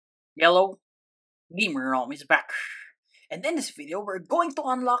Yellow Gamer Realm is back. And in this video, we're going to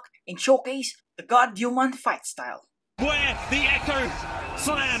unlock and showcase the GodHuman fight style. Where the echo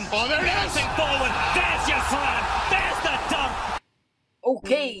slam. Oh, there it is! Forward. There's your slam. There's the dump.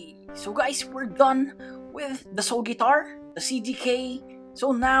 Okay, so guys, we're done with the soul guitar, the CDK.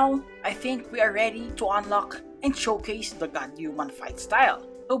 So now, I think we are ready to unlock and showcase the GodHuman fight style.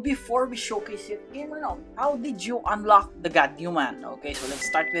 So before we showcase it, Gamer Realm, how did you unlock the GodHuman? Okay, so let's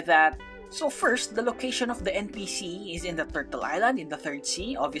start with that. So first, the location of the NPC is in the Turtle Island in the 3rd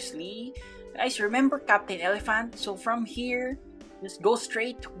sea, obviously. Guys, remember Captain Elephant? So from here, just go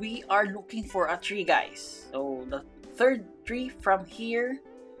straight. We are looking for a tree, guys. So the 3rd tree from here.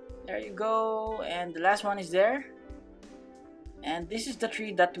 There you go. And the last one is there. And this is the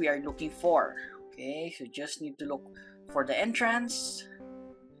tree that we are looking for. Okay, so just need to look for the entrance.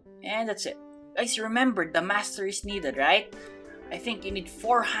 And that's it. Guys, remember the master is needed, right? I think you need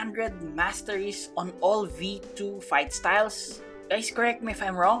 400 masteries on all V2 fight styles. Guys, correct me if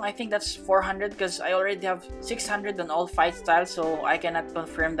I'm wrong. I think that's 400 because I already have 600 on all fight styles, so I cannot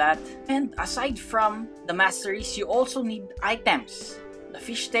confirm that. And aside from the masteries, you also need items. The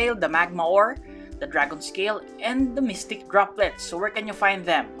fishtail, the magma ore, the dragon scale, and the mystic droplets. So where can you find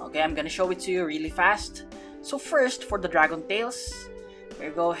them? Okay, I'm gonna show it to you really fast. So first, for the dragon tails, we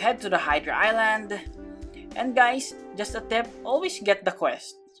go head to the Hydra Island. And guys, just a tip, always get the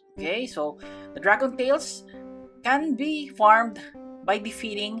quest. Okay, so the dragon tails can be farmed by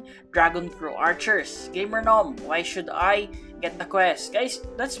defeating Dragon Crew archers. Gamer Nom, why should I get the quest? Guys,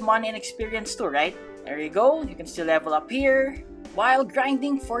 that's money and experience too, right? There you go, you can still level up here while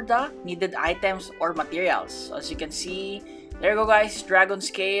grinding for the needed items or materials. So as you can see, there you go guys, dragon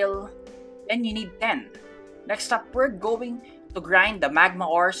scale, and you need 10. Next up, we're going to grind the magma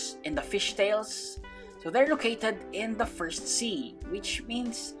ores and the fishtails. So they're located in the 1st sea, which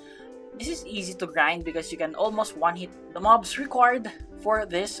means this is easy to grind because you can almost one-hit the mobs required for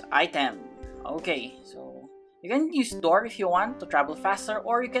this item. Okay, so you can use door if you want to travel faster,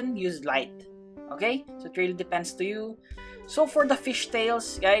 or you can use light. Okay, so it really depends to you. So for the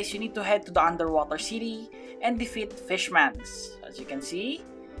fishtails, guys, you need to head to the underwater city and defeat fishmans. As you can see,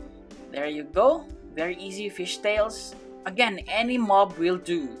 there you go. Very easy fishtails. Again, any mob will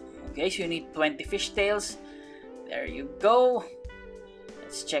do. Okay, so you need 20 fishtails. There you go.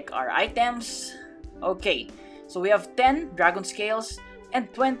 Let's check our items. Okay, so we have 10 dragon scales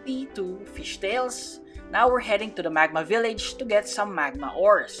and 22 fishtails. Now we're heading to the magma village to get some magma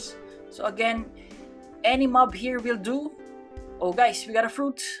ores. So again, any mob here will do. Oh guys, we got a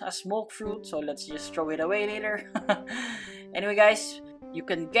fruit, a smoke fruit, so let's just throw it away later. Anyway guys, you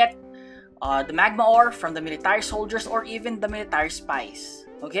can get the magma ore from the military soldiers or even the military spies.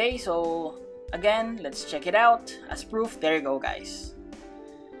 Okay, so again, let's check it out. As proof, there you go guys.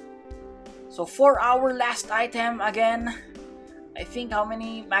 So for our last item, again, I think how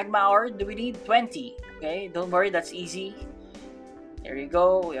many magma ore do we need? 20. Okay, don't worry, that's easy. There you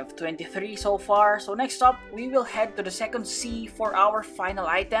go, we have 23 so far. So next up, we will head to the 2nd sea for our final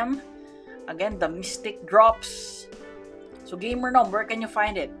item. Again, the mystic drops. So Gamer Nom, where can you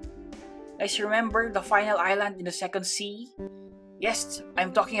find it? Guys, remember the final island in the 2nd sea? Yes,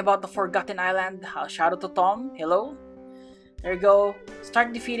 I'm talking about the Forgotten Island. Shout out to Tom. Hello. There you go.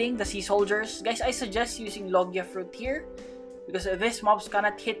 Start defeating the sea soldiers. Guys, I suggest using Logia fruit here because these mobs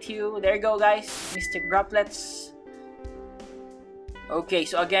cannot hit you. There you go, guys. Mystic droplets. Okay,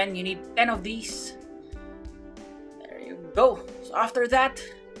 so again, you need 10 of these. There you go. So after that,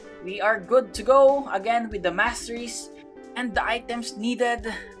 we are good to go. Again, with the masteries and the items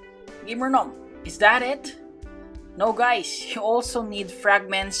needed. Gamer Nom, is that it? No guys, you also need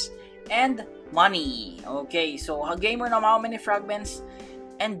fragments and money. Okay, so Gamer Nom, how many fragments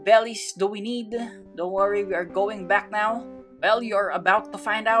and bellies do we need? Don't worry, we are going back now. Well, you're about to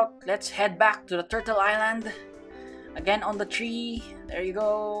find out. Let's head back to the Turtle Island. Again on the tree. There you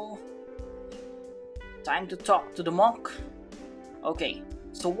go. Time to talk to the monk. Okay,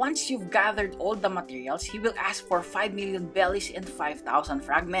 so once you've gathered all the materials, he will ask for 5 million bellies and 5,000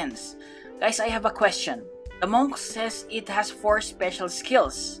 fragments. Guys, I have a question. The monk says it has 4 special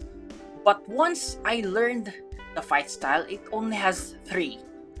skills, but once I learned the fight style, it only has 3.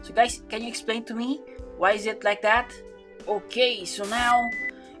 So guys, can you explain to me why is it like that? Okay, so now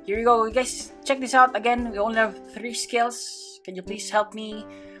here you go. Guys, check this out. Again, we only have 3 skills. Can you please help me?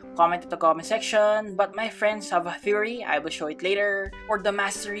 Comment in the comment section. But my friends have a theory. I will show it later. For the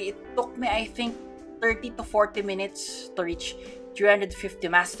mastery, it took me, I think, 30 to 40 minutes to reach 350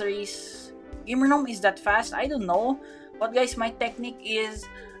 masteries. Gamer Nom, is that fast? I don't know. But guys, my technique is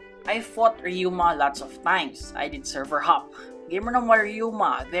I fought Ryuma lots of times. I did server hop. Gamer no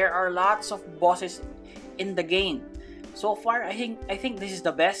Ryuma. There are lots of bosses in the game. So far, I think this is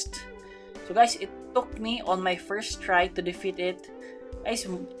the best. So guys, it took me on my first try to defeat it, guys,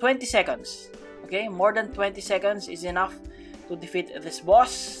 20 seconds. Okay, more than 20 seconds is enough to defeat this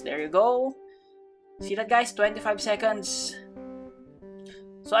boss. There you go. See that, guys? 25 seconds.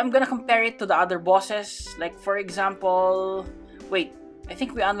 So I'm gonna compare it to the other bosses. Like for example, wait, I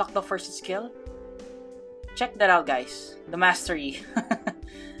think we unlocked the first skill. Check that out, guys. The mastery.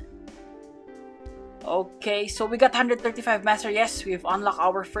 Okay, so we got 135 mastery. Yes, we've unlocked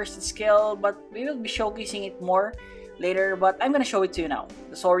our first skill, but we will be showcasing it more later. But I'm gonna show it to you now.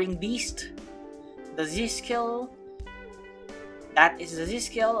 The soaring beast, the Z skill. That is the Z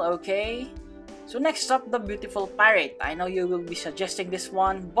skill. Okay. So next up, the beautiful pirate. I know you will be suggesting this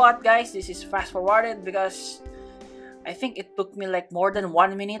one, but guys, this is fast forwarded because I think it took me like more than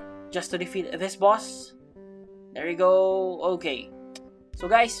 1 minute just to defeat this boss. There you go. Okay. So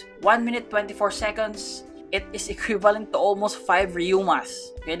guys, 1 minute 24 seconds. It is equivalent to almost 5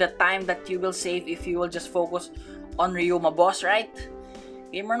 Ryumas. Okay, the time that you will save if you will just focus on Ryuma boss, right?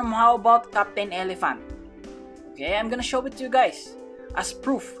 Gamer, how about Captain Elephant? Okay, I'm gonna show it to you guys as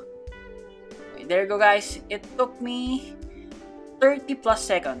proof. Okay, there you go, guys. It took me 30 plus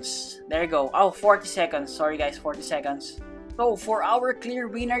seconds. There you go. Oh, 40 seconds. Sorry guys, 40 seconds. So for our clear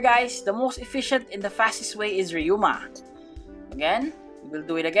winner, guys, the most efficient and the fastest way is Ryuma. Again, we'll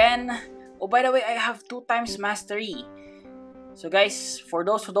do it again. Oh, by the way, I have 2 times mastery. So guys, for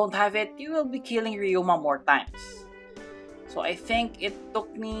those who don't have it, you will be killing Ryuma more times. So I think it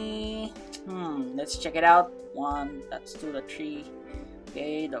took me, let's check it out. 1, that's 2, the 3,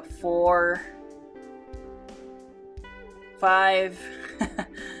 okay, the 4, 5,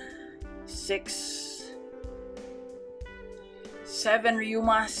 6, 7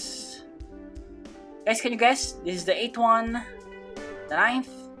 Ryumas. Guys, can you guess? This is the 8th one, the 9th,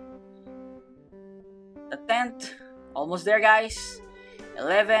 the 10th, almost there, guys,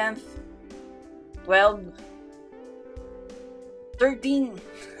 11th, 12, 13,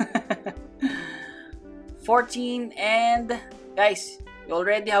 14, and guys, we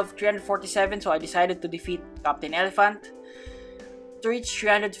already have 347, so I decided to defeat Captain Elephant to reach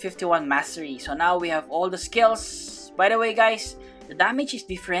 351 mastery. So now we have all the skills. By the way, guys, the damage is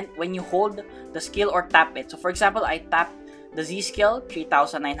different when you hold the skill or tap it. So for example, I tap the Z skill,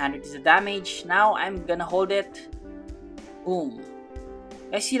 3900 is the damage. Now I'm gonna hold it. Boom.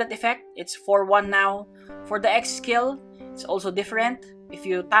 Guys, see that effect? It's 4-1 now. For the X skill, it's also different. If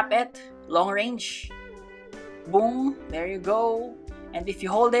you tap it, long range. Boom. There you go. And if you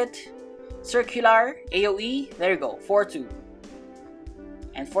hold it, circular, AoE, there you go, 4-2.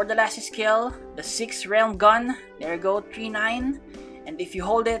 And for the last skill, the 6 realm gun, there you go, 3-9. And if you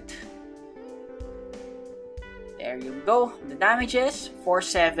hold it, there you go, the damage is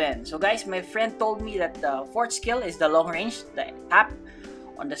 4-7. So guys, my friend told me that the 4th skill is the long range, the tap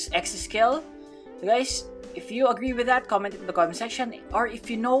on the X skill. So guys, if you agree with that, comment it in the comment section. Or if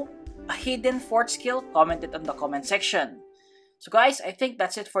you know a hidden 4th skill, comment it in the comment section. So guys, I think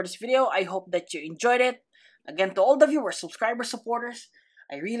that's it for this video. I hope that you enjoyed it. Again, to all the viewers, subscribers, supporters,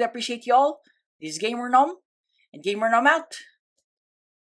 I really appreciate you all. This is Gamer Nom, and Gamer Nom out.